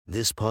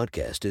This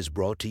podcast is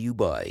brought to you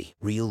by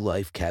Real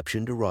Life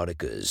Captioned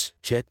Eroticas.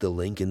 Check the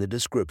link in the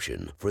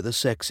description for the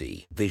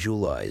sexy,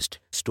 visualized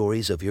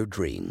stories of your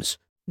dreams.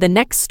 The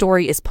next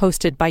story is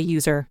posted by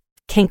user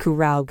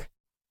Kankuraug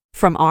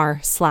from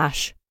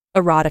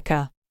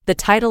r/erotica. The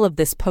title of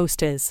this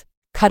post is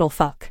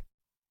Cuddlefuck.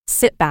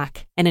 Sit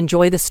back and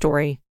enjoy the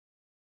story.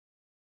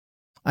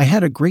 I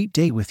had a great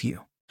day with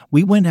you.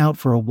 We went out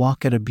for a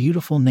walk at a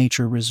beautiful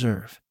nature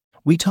reserve.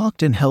 We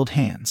talked and held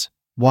hands,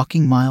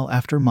 walking mile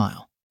after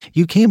mile.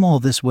 You came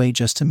all this way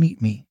just to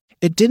meet me.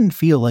 It didn't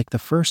feel like the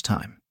first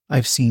time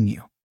I've seen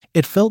you.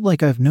 It felt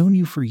like I've known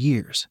you for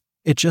years.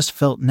 It just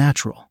felt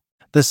natural.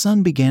 The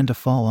sun began to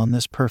fall on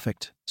this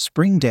perfect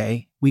spring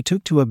day. We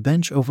took to a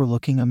bench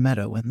overlooking a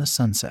meadow and the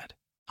sunset.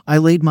 I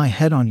laid my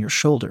head on your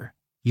shoulder.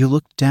 You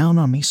looked down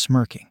on me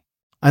smirking.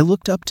 I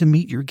looked up to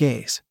meet your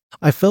gaze.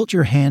 I felt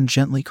your hand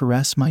gently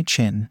caress my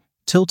chin,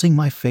 tilting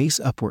my face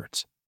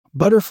upwards.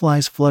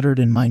 Butterflies fluttered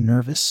in my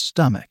nervous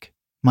stomach.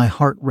 My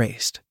heart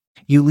raced.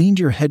 You leaned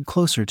your head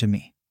closer to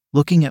me,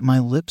 looking at my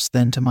lips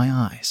then to my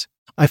eyes.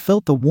 I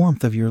felt the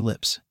warmth of your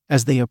lips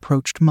as they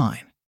approached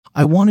mine.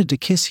 I wanted to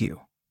kiss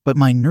you, but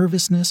my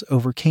nervousness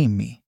overcame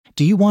me.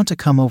 Do you want to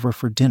come over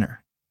for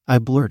dinner? I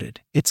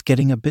blurted. It's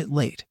getting a bit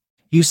late.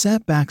 You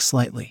sat back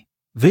slightly,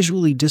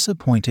 visually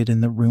disappointed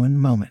in the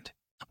ruined moment.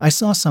 I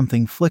saw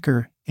something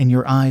flicker in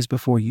your eyes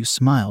before you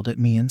smiled at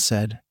me and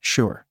said,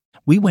 sure.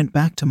 We went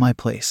back to my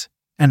place,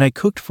 and I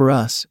cooked for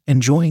us,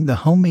 enjoying the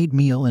homemade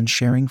meal and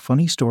sharing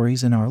funny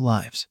stories in our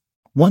lives.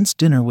 Once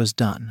dinner was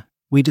done,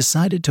 we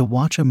decided to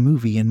watch a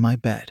movie in my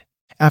bed.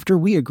 After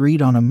we agreed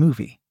on a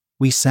movie,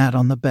 we sat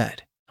on the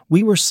bed.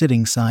 We were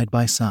sitting side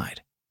by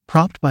side,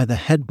 propped by the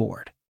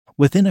headboard.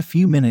 Within a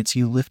few minutes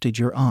you lifted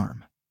your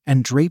arm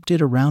and draped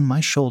it around my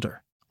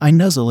shoulder. I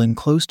nuzzled in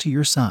close to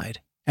your side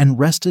and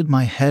rested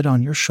my head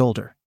on your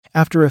shoulder.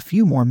 After a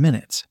few more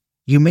minutes,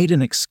 you made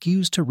an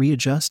excuse to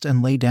readjust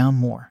and lay down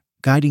more,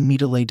 guiding me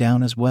to lay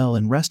down as well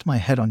and rest my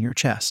head on your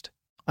chest.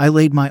 I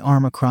laid my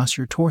arm across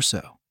your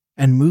torso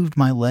and moved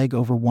my leg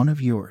over one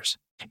of yours.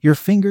 Your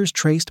fingers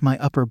traced my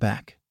upper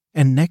back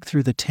and neck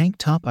through the tank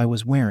top I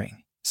was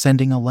wearing,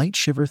 sending a light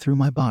shiver through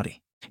my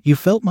body. You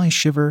felt my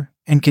shiver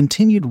and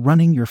continued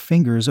running your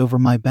fingers over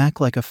my back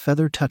like a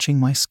feather touching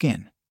my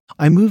skin.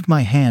 I moved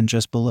my hand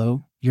just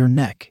below your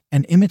neck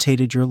and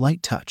imitated your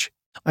light touch.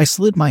 I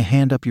slid my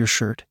hand up your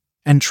shirt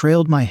and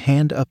trailed my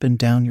hand up and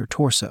down your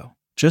torso,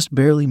 just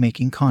barely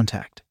making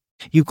contact.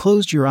 You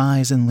closed your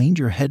eyes and leaned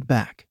your head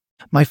back.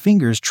 My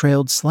fingers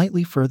trailed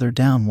slightly further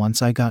down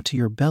once I got to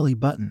your belly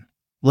button,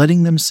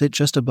 letting them sit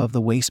just above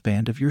the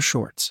waistband of your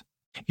shorts.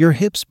 Your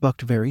hips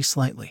bucked very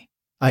slightly.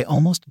 I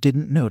almost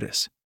didn't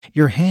notice,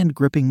 your hand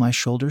gripping my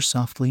shoulder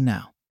softly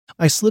now.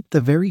 I slipped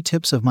the very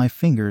tips of my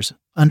fingers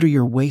under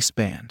your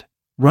waistband,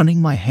 running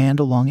my hand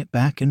along it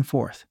back and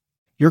forth.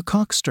 Your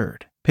cock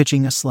stirred,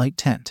 pitching a slight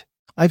tent.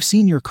 I've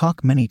seen your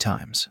cock many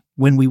times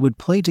when we would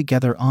play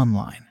together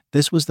online.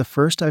 This was the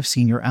first I've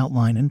seen your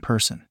outline in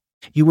person.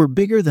 You were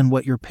bigger than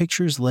what your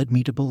pictures led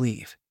me to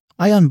believe.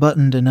 I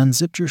unbuttoned and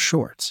unzipped your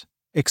shorts,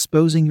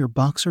 exposing your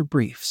boxer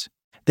briefs.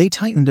 They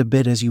tightened a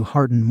bit as you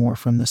hardened more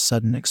from the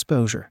sudden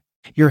exposure.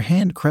 Your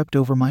hand crept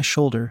over my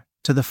shoulder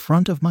to the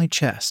front of my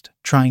chest,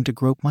 trying to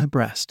grope my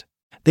breast.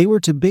 They were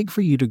too big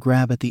for you to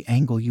grab at the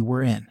angle you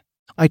were in.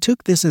 I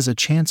took this as a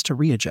chance to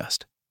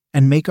readjust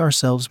and make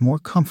ourselves more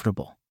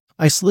comfortable.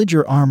 I slid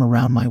your arm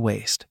around my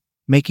waist,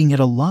 making it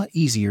a lot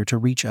easier to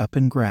reach up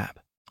and grab.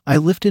 I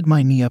lifted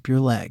my knee up your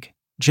leg,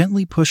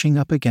 gently pushing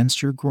up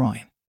against your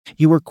groin.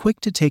 You were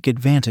quick to take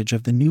advantage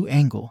of the new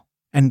angle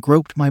and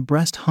groped my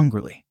breast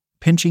hungrily,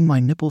 pinching my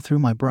nipple through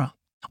my bra.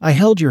 I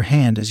held your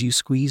hand as you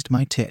squeezed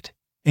my tit,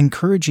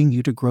 encouraging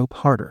you to grope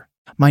harder.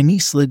 My knee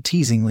slid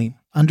teasingly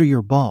under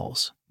your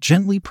balls,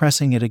 gently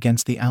pressing it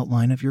against the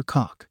outline of your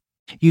cock.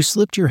 You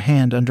slipped your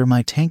hand under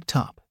my tank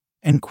top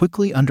and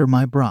quickly under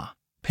my bra,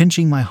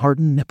 pinching my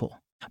hardened nipple.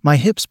 My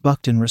hips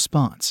bucked in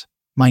response,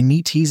 my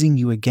knee teasing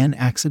you again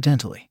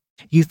accidentally.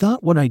 You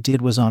thought what I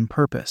did was on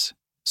purpose,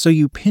 so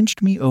you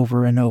pinched me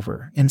over and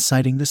over,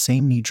 inciting the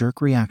same knee-jerk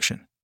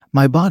reaction.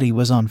 My body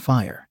was on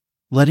fire,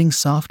 letting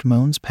soft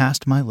moans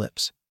past my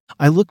lips.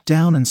 I looked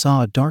down and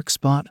saw a dark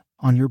spot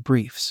on your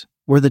briefs,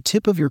 where the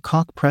tip of your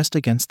cock pressed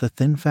against the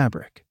thin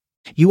fabric.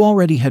 You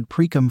already had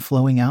precum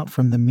flowing out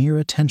from the mere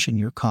attention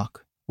your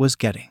cock was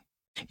getting.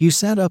 You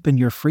sat up and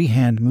your free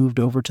hand moved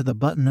over to the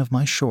button of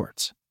my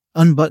shorts,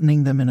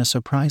 unbuttoning them in a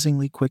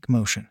surprisingly quick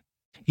motion.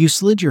 You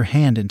slid your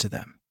hand into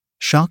them,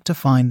 shocked to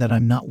find that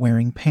I'm not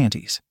wearing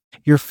panties.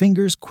 Your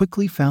fingers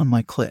quickly found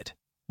my clit,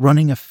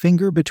 running a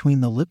finger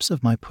between the lips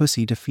of my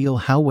pussy to feel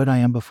how wet I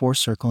am before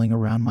circling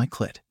around my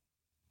clit,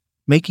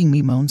 making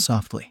me moan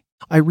softly.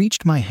 I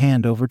reached my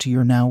hand over to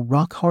your now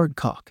rock-hard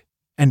cock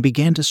and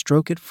began to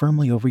stroke it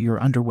firmly over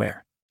your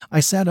underwear. I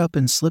sat up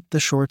and slipped the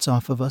shorts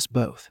off of us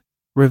both,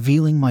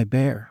 revealing my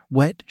bare,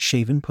 wet,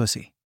 shaven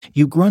pussy.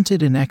 You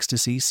grunted in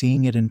ecstasy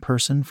seeing it in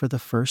person for the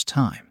first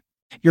time.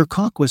 Your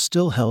cock was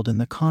still held in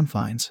the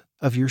confines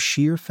of your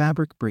sheer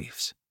fabric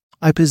briefs.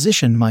 I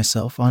positioned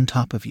myself on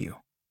top of you,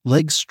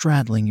 legs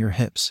straddling your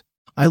hips.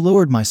 I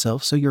lowered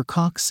myself so your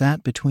cock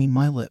sat between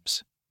my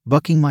lips,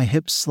 bucking my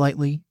hips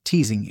slightly,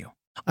 teasing you.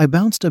 I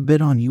bounced a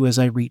bit on you as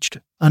I reached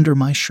under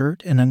my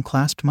shirt and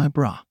unclasped my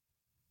bra,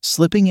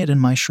 slipping it and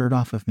my shirt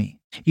off of me.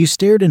 You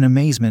stared in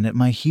amazement at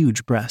my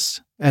huge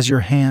breasts as your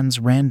hands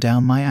ran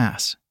down my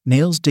ass,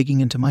 nails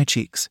digging into my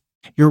cheeks.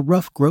 Your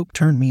rough grope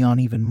turned me on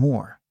even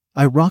more.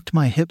 I rocked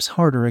my hips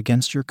harder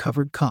against your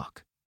covered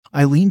cock.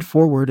 I leaned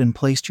forward and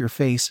placed your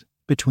face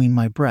between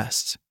my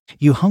breasts.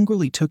 You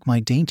hungrily took my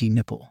dainty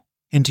nipple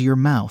into your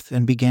mouth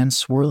and began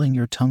swirling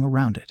your tongue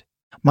around it.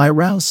 My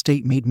aroused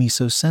state made me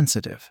so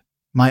sensitive.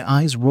 My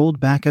eyes rolled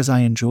back as I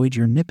enjoyed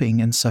your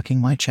nipping and sucking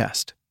my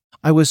chest.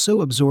 I was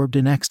so absorbed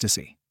in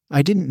ecstasy,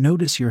 I didn't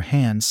notice your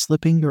hands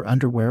slipping your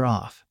underwear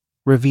off,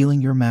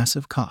 revealing your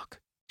massive cock.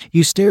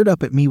 You stared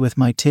up at me with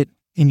my tit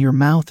in your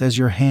mouth as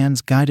your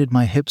hands guided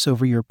my hips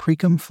over your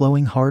precum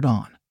flowing hard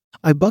on.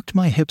 I bucked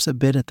my hips a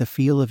bit at the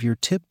feel of your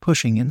tip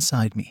pushing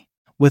inside me.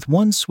 With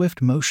one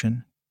swift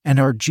motion, and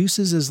our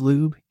juices as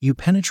lube, you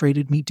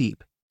penetrated me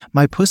deep.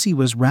 My pussy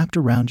was wrapped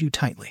around you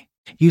tightly.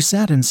 You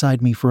sat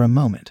inside me for a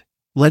moment,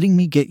 letting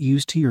me get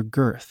used to your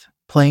girth,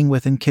 playing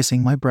with and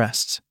kissing my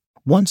breasts.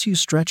 Once you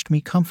stretched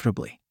me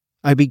comfortably,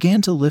 I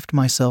began to lift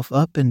myself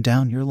up and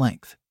down your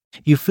length.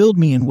 You filled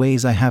me in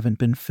ways I haven't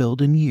been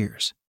filled in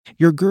years.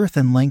 Your girth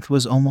and length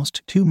was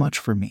almost too much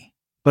for me,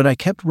 but I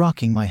kept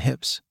rocking my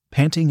hips,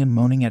 panting and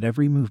moaning at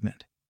every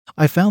movement.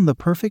 I found the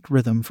perfect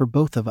rhythm for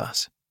both of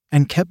us,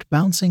 and kept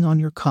bouncing on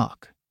your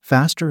cock,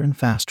 faster and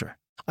faster.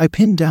 I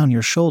pinned down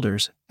your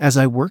shoulders as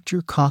I worked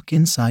your cock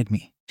inside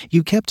me.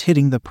 You kept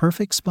hitting the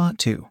perfect spot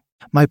too.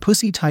 My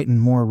pussy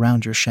tightened more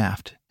around your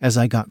shaft as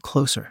I got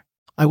closer.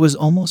 I was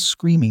almost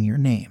screaming your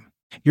name.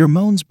 Your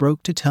moans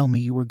broke to tell me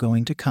you were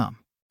going to come.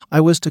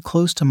 I was too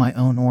close to my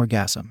own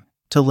orgasm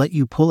to let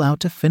you pull out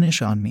to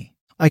finish on me.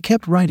 I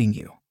kept riding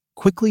you,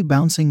 quickly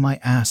bouncing my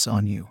ass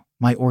on you,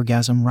 my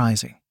orgasm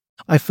rising.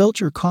 I felt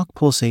your cock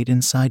pulsate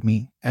inside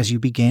me as you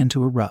began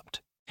to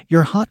erupt.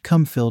 Your hot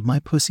cum filled my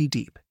pussy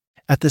deep.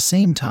 At the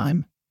same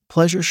time,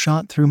 pleasure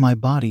shot through my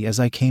body as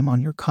I came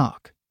on your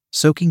cock,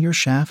 soaking your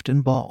shaft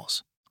and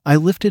balls. I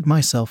lifted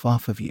myself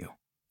off of you,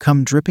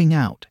 cum dripping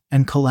out,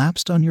 and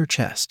collapsed on your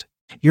chest.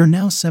 Your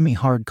now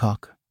semi-hard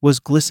cock was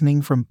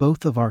glistening from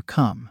both of our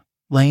cum,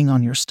 laying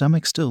on your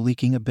stomach still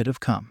leaking a bit of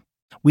cum.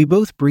 We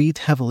both breathed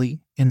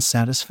heavily in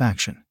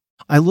satisfaction.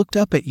 I looked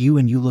up at you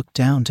and you looked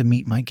down to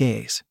meet my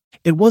gaze.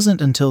 It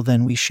wasn't until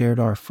then we shared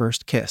our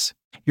first kiss.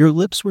 Your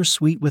lips were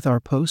sweet with our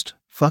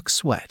post-fuck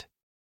sweat.